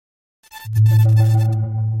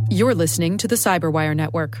You're listening to the Cyberwire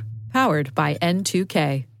Network, powered by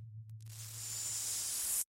N2K.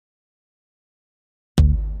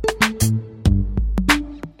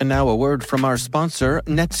 And now a word from our sponsor,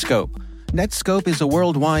 Netskope. Netskope is a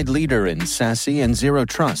worldwide leader in SASE and Zero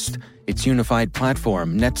Trust. Its unified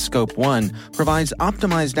platform, Netskope One, provides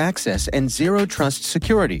optimized access and Zero Trust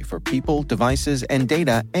security for people, devices, and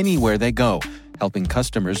data anywhere they go, helping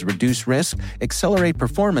customers reduce risk, accelerate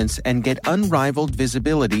performance, and get unrivaled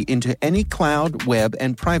visibility into any cloud, web,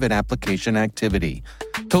 and private application activity.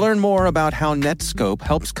 To learn more about how Netskope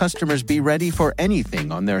helps customers be ready for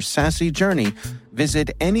anything on their SASE journey, visit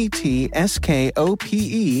netskope.com.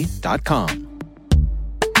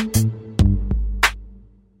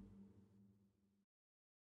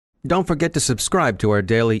 Don't forget to subscribe to our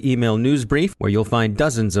daily email news brief, where you'll find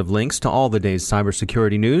dozens of links to all the day's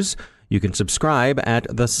cybersecurity news. You can subscribe at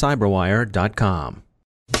thecyberwire.com.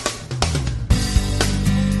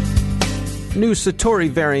 New Satori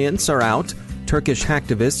variants are out. Turkish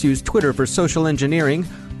hacktivists use Twitter for social engineering.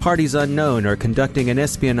 Parties unknown are conducting an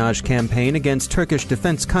espionage campaign against Turkish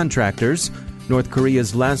defense contractors. North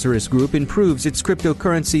Korea's Lazarus Group improves its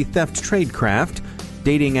cryptocurrency theft tradecraft.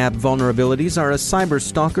 Dating app vulnerabilities are a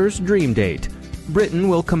cyberstalker's dream date. Britain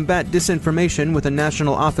will combat disinformation with a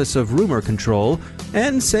National Office of Rumor Control,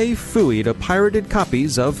 and say phooey to pirated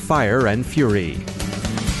copies of Fire and Fury.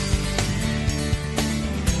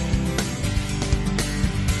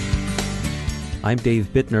 I'm Dave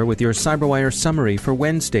Bittner with your CyberWire summary for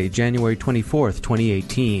Wednesday, January 24th,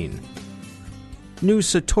 2018. New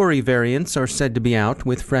Satori variants are said to be out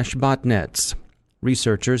with fresh botnets.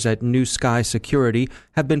 Researchers at New Sky Security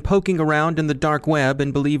have been poking around in the dark web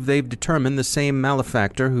and believe they've determined the same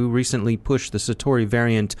malefactor who recently pushed the Satori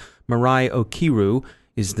variant Mirai Okiru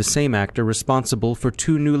is the same actor responsible for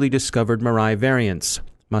two newly discovered Mirai variants,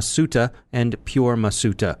 Masuta and Pure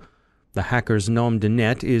Masuta. The hacker's nom de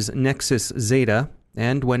net is Nexus Zeta,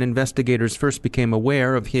 and when investigators first became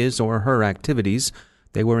aware of his or her activities,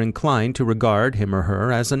 they were inclined to regard him or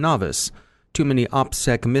her as a novice. Too many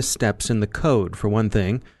OPSEC missteps in the code, for one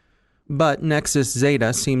thing. But Nexus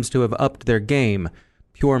Zeta seems to have upped their game.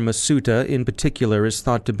 Pure Masuta, in particular, is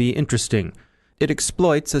thought to be interesting. It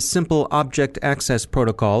exploits a simple Object Access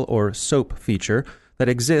Protocol, or SOAP, feature that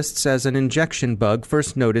exists as an injection bug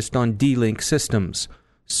first noticed on D-Link systems.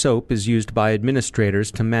 SOAP is used by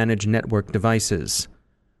administrators to manage network devices.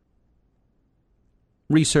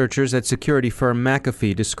 Researchers at security firm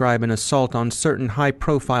McAfee describe an assault on certain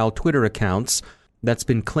high-profile Twitter accounts that's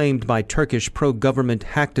been claimed by Turkish pro-government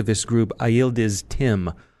hacktivist group Ayildiz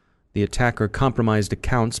Tim. The attacker compromised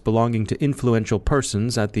accounts belonging to influential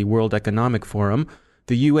persons at the World Economic Forum,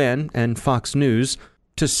 the UN, and Fox News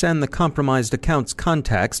to send the compromised accounts'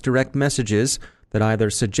 contacts direct messages that either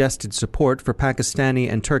suggested support for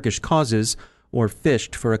Pakistani and Turkish causes or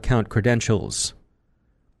fished for account credentials.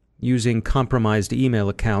 Using compromised email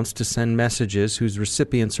accounts to send messages whose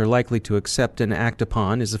recipients are likely to accept and act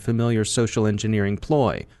upon is a familiar social engineering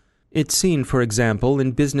ploy. It's seen, for example,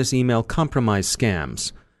 in business email compromise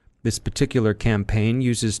scams. This particular campaign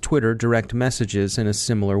uses Twitter direct messages in a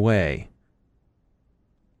similar way.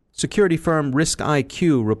 Security firm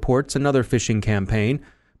RiskIQ reports another phishing campaign,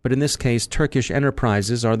 but in this case Turkish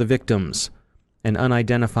enterprises are the victims. An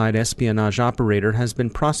unidentified espionage operator has been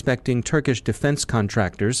prospecting Turkish defense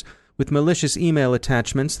contractors with malicious email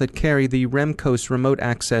attachments that carry the Remkos remote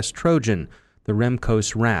access Trojan, the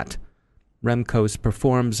Remkos Rat. Remkos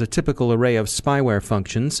performs a typical array of spyware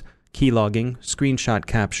functions, keylogging, screenshot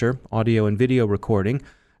capture, audio and video recording,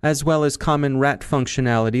 as well as common rat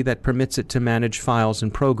functionality that permits it to manage files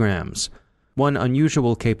and programs. One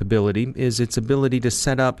unusual capability is its ability to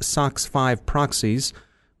set up SOC 5 proxies,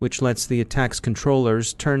 which lets the attack's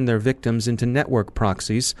controllers turn their victims into network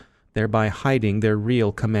proxies, thereby hiding their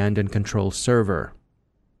real command and control server.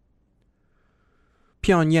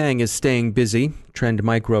 Pyongyang is staying busy. Trend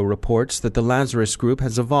Micro reports that the Lazarus Group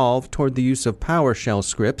has evolved toward the use of PowerShell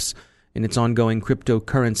scripts in its ongoing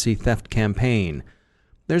cryptocurrency theft campaign.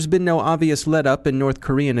 There's been no obvious let-up in North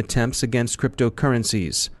Korean attempts against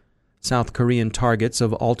cryptocurrencies. South Korean targets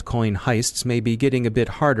of altcoin heists may be getting a bit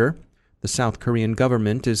harder. The South Korean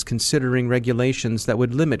government is considering regulations that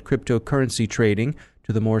would limit cryptocurrency trading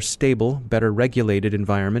to the more stable, better regulated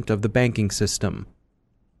environment of the banking system.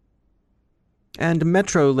 And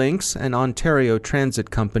Metrolinx, an Ontario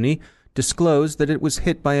transit company, disclosed that it was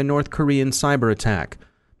hit by a North Korean cyber attack.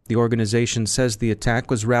 The organization says the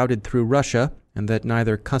attack was routed through Russia and that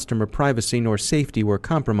neither customer privacy nor safety were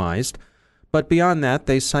compromised, but beyond that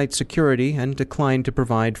they cite security and decline to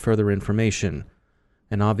provide further information.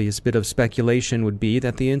 An obvious bit of speculation would be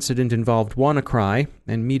that the incident involved WannaCry,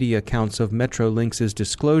 and media accounts of Metrolinx's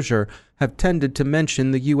disclosure have tended to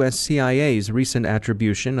mention the U.S. CIA's recent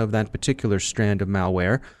attribution of that particular strand of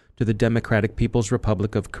malware to the Democratic People's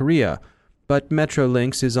Republic of Korea, but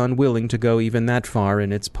Metrolinx is unwilling to go even that far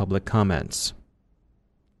in its public comments.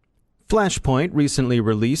 Flashpoint recently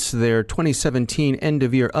released their 2017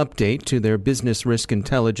 end-of-year update to their Business Risk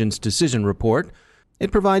Intelligence Decision Report.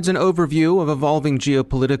 It provides an overview of evolving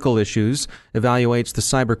geopolitical issues, evaluates the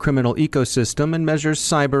cybercriminal ecosystem, and measures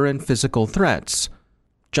cyber and physical threats.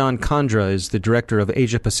 John Condra is the Director of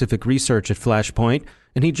Asia-Pacific Research at Flashpoint,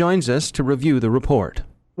 and he joins us to review the report.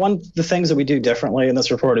 One of the things that we do differently in this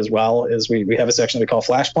report as well is we have a section we call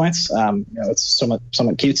flashpoints. It's somewhat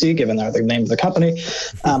cutesy given the name of the company,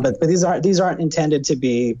 but these aren't intended to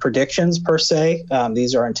be predictions per se.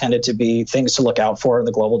 These are intended to be things to look out for in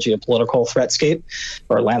the global geopolitical threatscape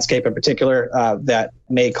or landscape in particular that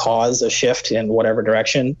may cause a shift in whatever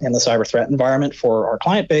direction in the cyber threat environment for our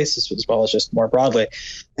client base as well as just more broadly.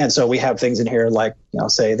 And so we have things in here like,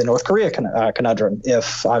 say the North Korea conundrum.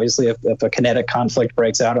 If a kinetic conflict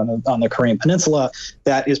breaks out on the Korean Peninsula,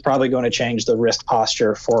 that is probably going to change the risk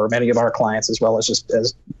posture for many of our clients as well as just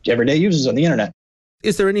as everyday users on the internet.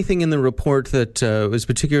 Is there anything in the report that was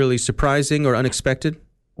particularly surprising or unexpected?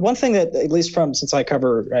 One thing that, at least since I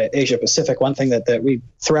cover Asia Pacific, one thing that we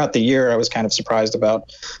throughout the year I was kind of surprised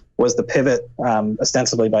about was the pivot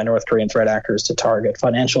ostensibly by North Korean threat actors to target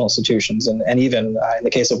financial institutions and even in the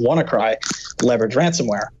case of WannaCry, leverage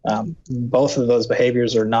ransomware. Both of those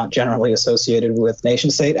behaviors are not generally associated with nation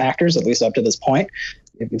state actors, at least up to this point.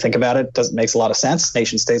 If you think about it, it makes a lot of sense.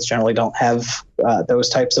 Nation states generally don't have those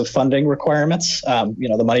types of funding requirements.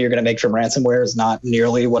 The money you're going to make from ransomware is not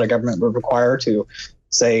nearly what a government would require to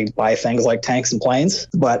say, buy things like tanks and planes.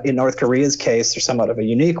 But in North Korea's case, they're somewhat of a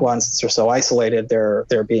unique one since they're so isolated.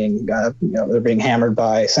 They're being hammered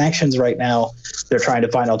by sanctions right now. They're trying to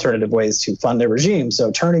find alternative ways to fund their regime.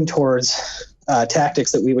 So turning towards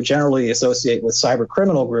tactics that we would generally associate with cyber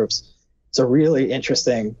criminal groups, it's a really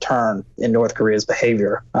interesting turn in North Korea's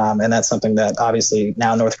behavior. And that's something that obviously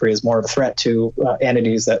now North Korea is more of a threat to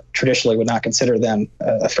entities that traditionally would not consider them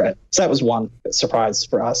a threat. So that was one surprise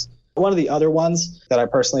for us. One of the other ones that I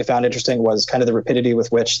personally found interesting was kind of the rapidity with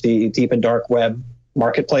which the deep and dark web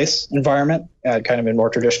marketplace environment, kind of in more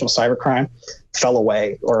traditional cybercrime, fell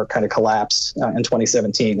away or kind of collapsed in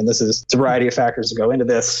 2017. And it's a variety of factors that go into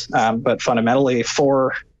this, but fundamentally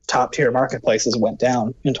 4 top-tier marketplaces went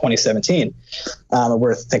down in 2017.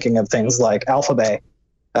 We're thinking of things like Alphabay,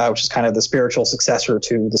 which is kind of the spiritual successor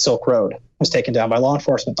to the Silk Road, was taken down by law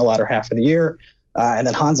enforcement in the latter half of the year. And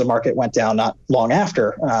then Hansa Market went down not long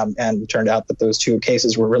after, and it turned out that those 2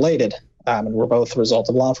 cases were related and were both the result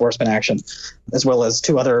of law enforcement action, as well as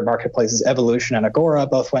 2 other marketplaces, Evolution and Agora,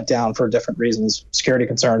 both went down for different reasons, security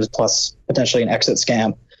concerns plus potentially an exit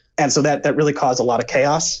scam. And so that really caused a lot of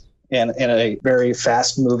chaos in a very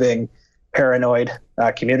fast-moving, paranoid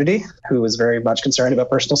community who was very much concerned about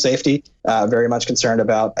personal safety, very much concerned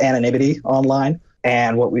about anonymity online.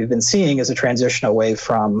 And what we've been seeing is a transition away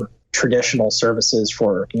from traditional services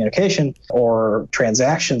for communication or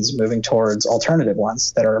transactions moving towards alternative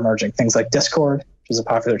ones that are emerging. Things like Discord, which is a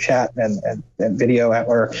popular chat and video app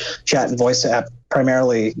or chat and voice app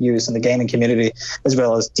primarily used in the gaming community, as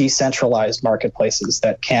well as decentralized marketplaces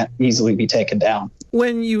that can't easily be taken down.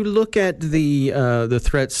 When you look at the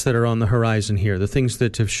threats that are on the horizon here, the things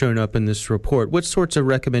that have shown up in this report, what sorts of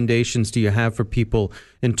recommendations do you have for people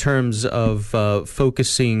in terms of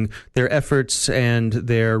focusing their efforts and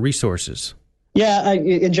their resources? Yeah,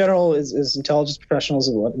 in general, as intelligence professionals,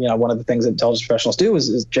 one of the things that intelligence professionals do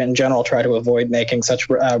is in general try to avoid making such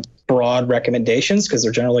broad recommendations because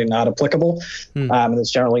they're generally not applicable. And it's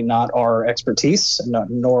generally not our expertise,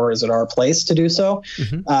 nor is it our place to do so.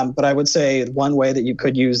 But I would say one way that you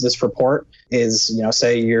could use this report is,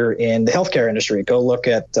 say you're in the healthcare industry, go look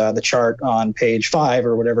at the chart on page 5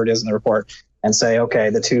 or whatever it is in the report and say, okay,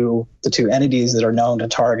 the two entities that are known to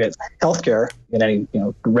target healthcare in any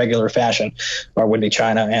regular fashion would be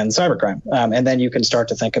China and cybercrime. And then you can start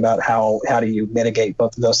to think about how do you mitigate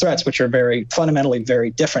both of those threats, which are very fundamentally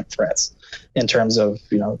very different threats in terms of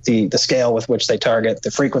the scale with which they target,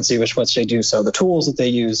 the frequency with which they do so, the tools that they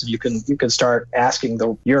use. You can start asking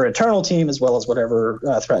your internal team as well as whatever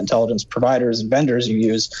threat intelligence providers and vendors you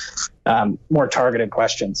use more targeted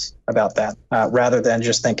questions about that, rather than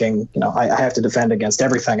just thinking, I have to defend against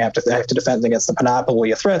everything. I have to defend against the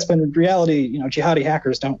panoply of threats. But in reality, jihadi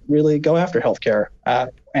hackers don't really go after healthcare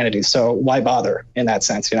entities. So why bother in that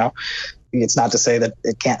sense? It's not to say that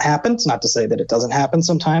it can't happen. It's not to say that it doesn't happen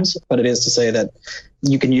sometimes, but it is to say that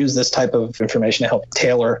you can use this type of information to help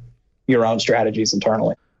tailor your own strategies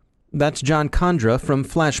internally. That's John Condra from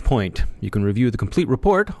Flashpoint. You can review the complete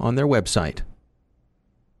report on their website.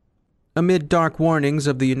 Amid dark warnings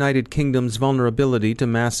of the United Kingdom's vulnerability to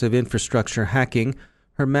massive infrastructure hacking,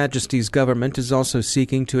 Her Majesty's government is also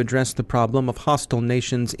seeking to address the problem of hostile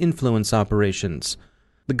nations' influence operations.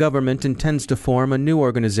 The government intends to form a new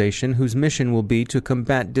organization whose mission will be to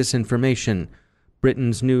combat disinformation.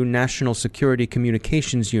 Britain's new National Security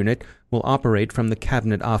Communications Unit will operate from the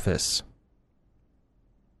Cabinet Office.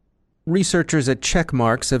 Researchers at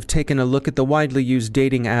Checkmarks have taken a look at the widely used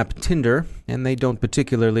dating app Tinder, and they don't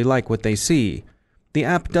particularly like what they see. The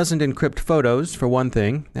app doesn't encrypt photos, for one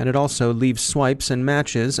thing, and it also leaves swipes and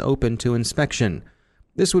matches open to inspection.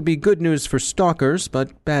 This would be good news for stalkers,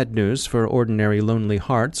 but bad news for ordinary lonely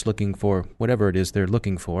hearts looking for whatever it is they're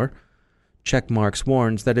looking for. Checkmarks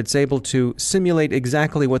warns that it's able to simulate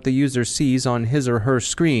exactly what the user sees on his or her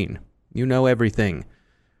screen. You know everything.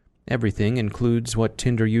 Everything includes what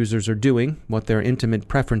Tinder users are doing, what their intimate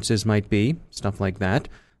preferences might be, stuff like that.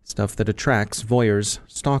 Stuff that attracts voyeurs,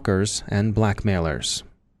 stalkers, and blackmailers.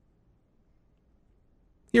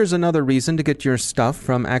 Here's another reason to get your stuff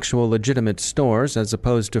from actual legitimate stores as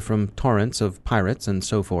opposed to from torrents of pirates and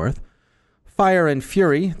so forth. Fire and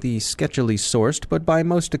Fury, the sketchily sourced but by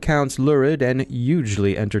most accounts lurid and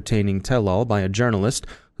hugely entertaining tell-all by a journalist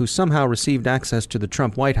who somehow received access to the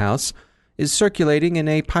Trump White House, is circulating in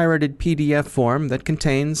a pirated PDF form that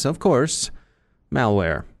contains, of course,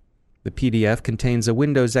 malware. The PDF contains a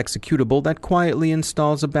Windows executable that quietly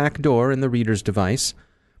installs a backdoor in the reader's device.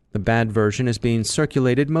 The bad version is being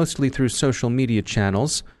circulated mostly through social media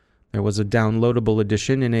channels. There was a downloadable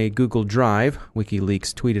edition in a Google Drive.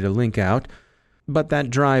 WikiLeaks tweeted a link out. But that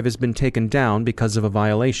drive has been taken down because of a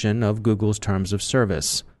violation of Google's terms of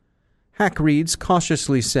service. HackReads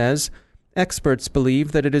cautiously says, experts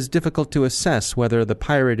believe that it is difficult to assess whether the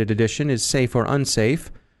pirated edition is safe or unsafe.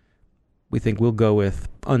 We think we'll go with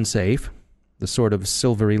unsafe. The sort of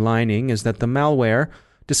silvery lining is that the malware,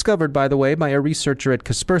 discovered, by the way, by a researcher at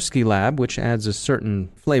Kaspersky Lab, which adds a certain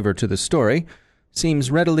flavor to the story,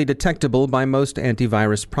 seems readily detectable by most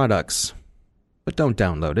antivirus products. But don't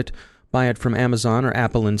download it. Buy it from Amazon or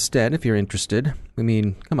Apple instead if you're interested. I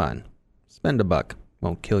mean, come on. Spend $1.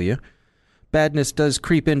 Won't kill you. Badness does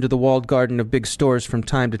creep into the walled garden of big stores from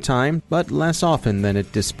time to time, but less often than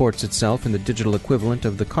it disports itself in the digital equivalent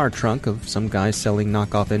of the car trunk of some guy selling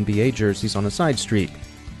knockoff NBA jerseys on a side street.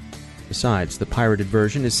 Besides, the pirated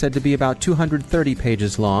version is said to be about 230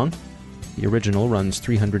 pages long. The original runs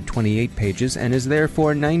 328 pages and is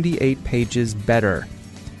therefore 98 pages better.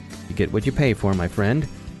 You get what you pay for, my friend.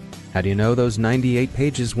 How do you know those 98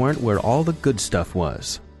 pages weren't where all the good stuff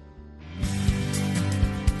was?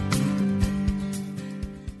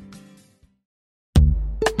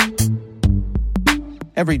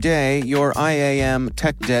 Every day, your IAM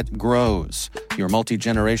tech debt grows. Your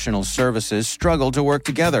multi-generational services struggle to work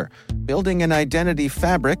together. Building an identity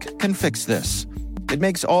fabric can fix this. It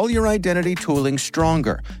makes all your identity tooling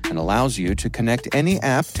stronger and allows you to connect any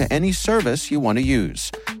app to any service you want to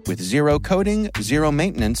use, with zero coding, zero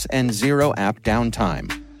maintenance, and zero app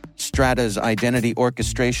downtime. Strata's identity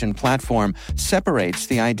orchestration platform separates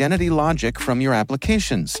the identity logic from your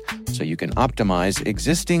applications, so you can optimize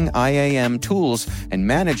existing IAM tools and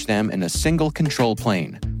manage them in a single control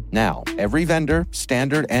plane. Now, every vendor,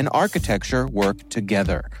 standard, and architecture work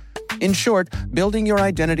together. In short, building your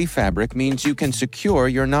identity fabric means you can secure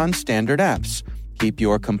your non-standard apps, keep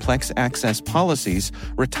your complex access policies,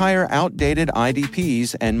 retire outdated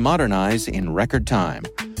IDPs, and modernize in record time.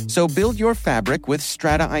 So build your fabric with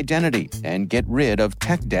Strata Identity and get rid of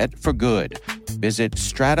tech debt for good. Visit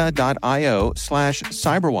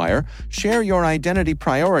strata.io/cyberwire, share your identity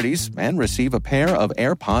priorities, and receive a pair of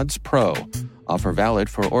AirPods Pro. Offer valid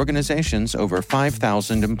for organizations over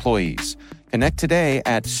 5,000 employees. Connect today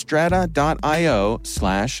at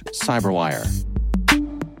strata.io/cyberwire.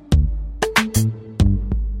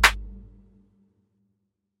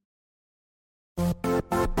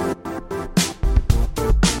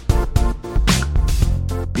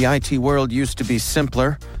 The IT world used to be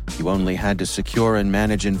simpler. You only had to secure and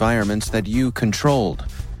manage environments that you controlled.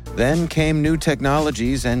 Then came new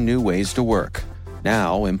technologies and new ways to work.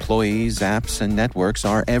 Now, employees, apps, and networks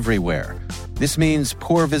are everywhere. This means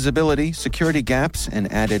poor visibility, security gaps,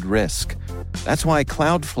 and added risk. That's why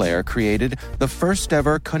Cloudflare created the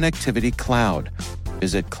first-ever connectivity cloud.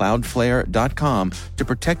 Visit cloudflare.com to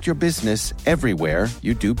protect your business everywhere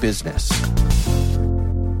you do business.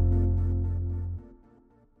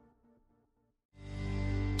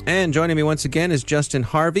 And joining me once again is Justin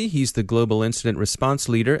Harvey. He's the Global Incident Response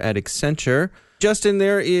Leader at Accenture. Justin,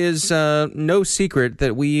 there is no secret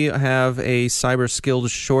that we have a cyber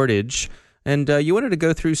skills shortage, and you wanted to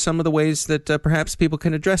go through some of the ways that perhaps people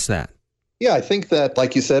can address that. Yeah, I think that,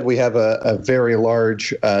 like you said, we have a very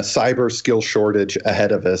large cyber skill shortage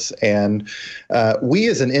ahead of us. And we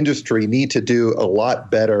as an industry need to do a lot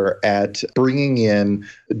better at bringing in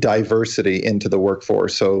diversity into the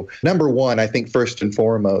workforce. So number one, I think first and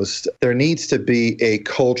foremost, there needs to be a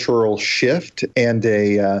cultural shift and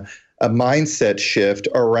a mindset shift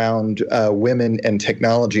around women and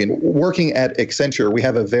technology. And working at Accenture, we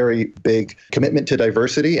have a very big commitment to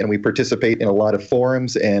diversity, and we participate in a lot of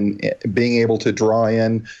forums and being able to draw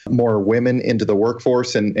in more women into the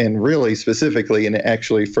workforce and really specifically, and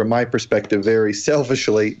actually from my perspective, very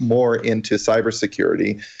selfishly, more into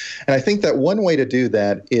cybersecurity. And I think that one way to do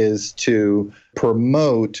that is to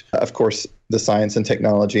promote, of course, the science and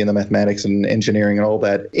technology and the mathematics and engineering and all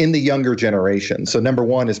that in the younger generation. So number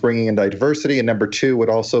one is bringing in diversity, and number two would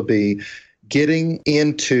also be getting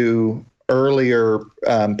into earlier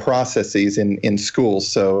processes in schools.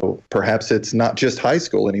 So perhaps it's not just high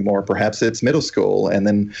school anymore, perhaps it's middle school, and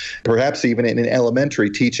then perhaps even in elementary,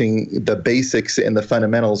 teaching the basics and the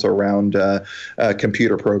fundamentals around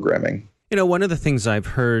computer programming. You know, one of the things I've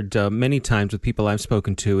heard many times with people I've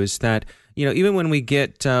spoken to is that, you know, even when we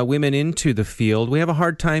get women into the field, we have a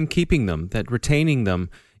hard time keeping them, that retaining them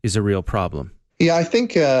is a real problem. Yeah, I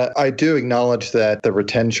think I do acknowledge that the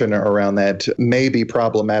retention around that may be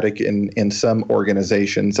problematic in some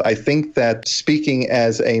organizations. I think that speaking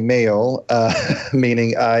as a male,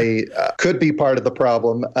 meaning I could be part of the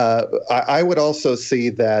problem, I would also see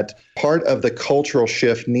that part of the cultural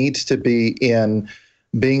shift needs to be in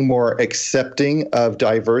being more accepting of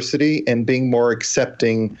diversity and being more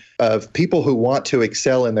accepting of people who want to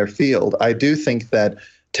excel in their field. I do think that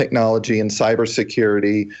technology and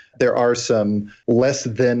cybersecurity, there are some less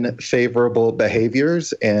than favorable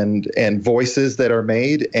behaviors and voices that are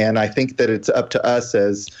made. And I think that it's up to us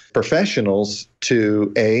as professionals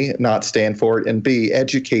to A, not stand for it, and B,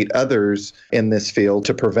 educate others in this field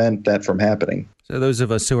to prevent that from happening. So those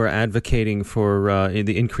of us who are advocating for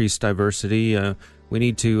the increased diversity, we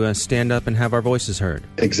need to stand up and have our voices heard.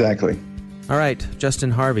 Exactly. All right, Justin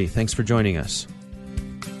Harvey, thanks for joining us.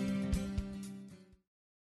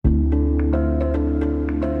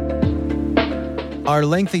 Are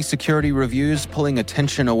lengthy security reviews pulling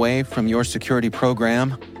attention away from your security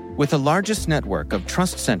program? With the largest network of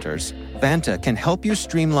trust centers, Vanta can help you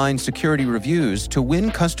streamline security reviews to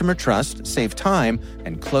win customer trust, save time,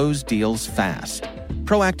 and close deals fast.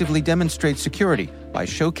 Proactively demonstrate security by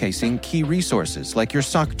showcasing key resources like your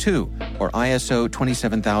SOC 2 or ISO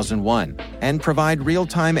 27001 and provide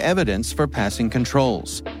real-time evidence for passing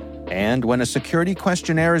controls. And when a security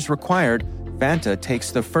questionnaire is required, Vanta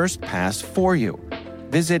takes the first pass for you.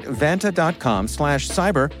 Visit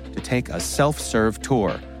vanta.com/cyber to take a self-serve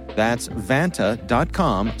tour. That's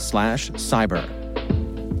vanta.com/cyber.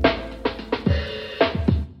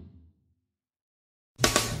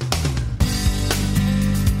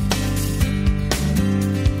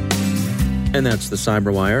 And that's the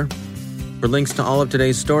Cyberwire. For links to all of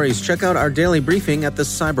today's stories, check out our daily briefing at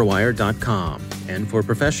thecyberwire.com. And for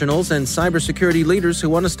professionals and cybersecurity leaders who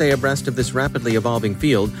want to stay abreast of this rapidly evolving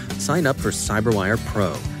field, sign up for CyberWire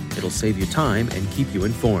Pro. It'll save you time and keep you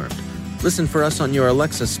informed. Listen for us on your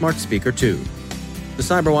Alexa smart speaker, too. The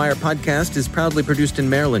Cyberwire podcast is proudly produced in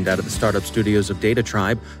Maryland out of the startup studios of Data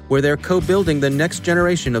Tribe, where they're co-building the next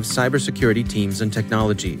generation of cybersecurity teams and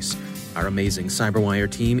technologies. Our amazing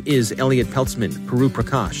Cyberwire team is Elliot Peltzman, Puru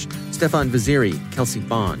Prakash, Stefan Vaziri, Kelsey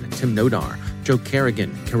Bond, Tim Nodar, Joe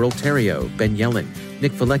Kerrigan, Carol Terrio, Ben Yellen,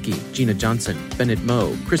 Nick Valecki, Gina Johnson, Bennett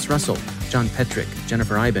Moe, Chris Russell, John Petrick,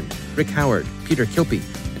 Jennifer Iben, Rick Howard, Peter Kilpie,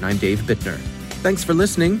 and I'm Dave Bittner. Thanks for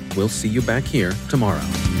listening. We'll see you back here tomorrow.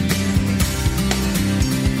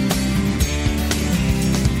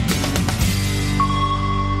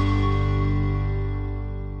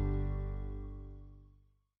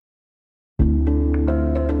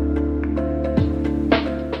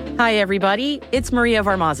 Hi, everybody. It's Maria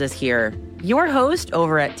Varmazes here, your host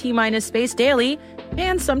over at T-Minus Space Daily,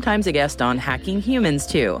 and sometimes a guest on Hacking Humans,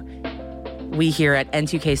 too. We here at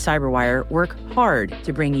N2K Cyberwire work hard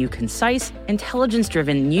to bring you concise,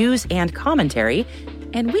 intelligence-driven news and commentary,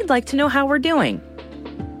 and we'd like to know how we're doing.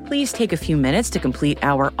 Please take a few minutes to complete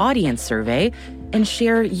our audience survey and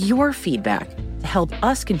share your feedback to help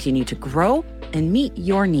us continue to grow and meet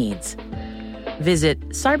your needs. Visit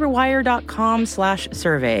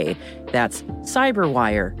cyberwire.com/survey. That's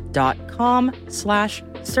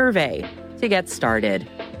cyberwire.com/survey to get started.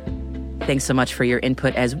 Thanks so much for your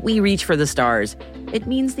input as we reach for the stars. It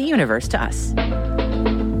means the universe to us.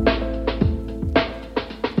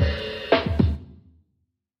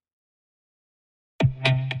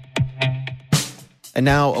 And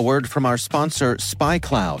now a word from our sponsor,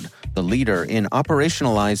 SpyCloud, the leader in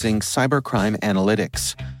operationalizing cybercrime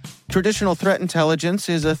analytics. Traditional threat intelligence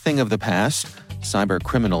is a thing of the past. Cyber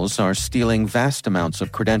criminals are stealing vast amounts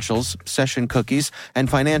of credentials, session cookies, and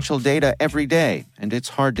financial data every day, and it's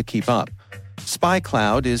hard to keep up.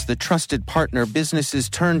 SpyCloud is the trusted partner businesses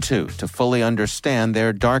turn to fully understand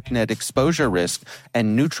their darknet exposure risk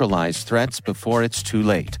and neutralize threats before it's too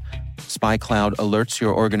late. SpyCloud alerts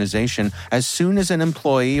your organization as soon as an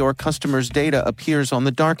employee or customer's data appears on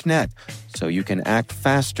the dark net, so you can act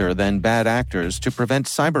faster than bad actors to prevent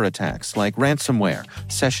cyber attacks like ransomware,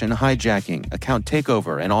 session hijacking, account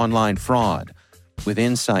takeover, and online fraud. With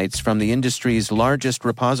insights from the industry's largest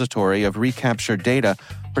repository of recaptured data,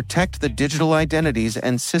 protect the digital identities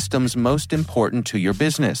and systems most important to your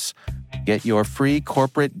business. Get your free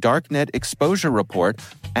corporate darknet exposure report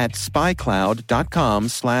at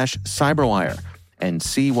spycloud.com/cyberwire and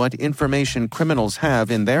see what information criminals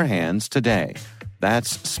have in their hands today.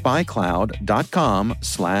 That's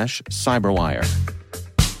spycloud.com/cyberwire.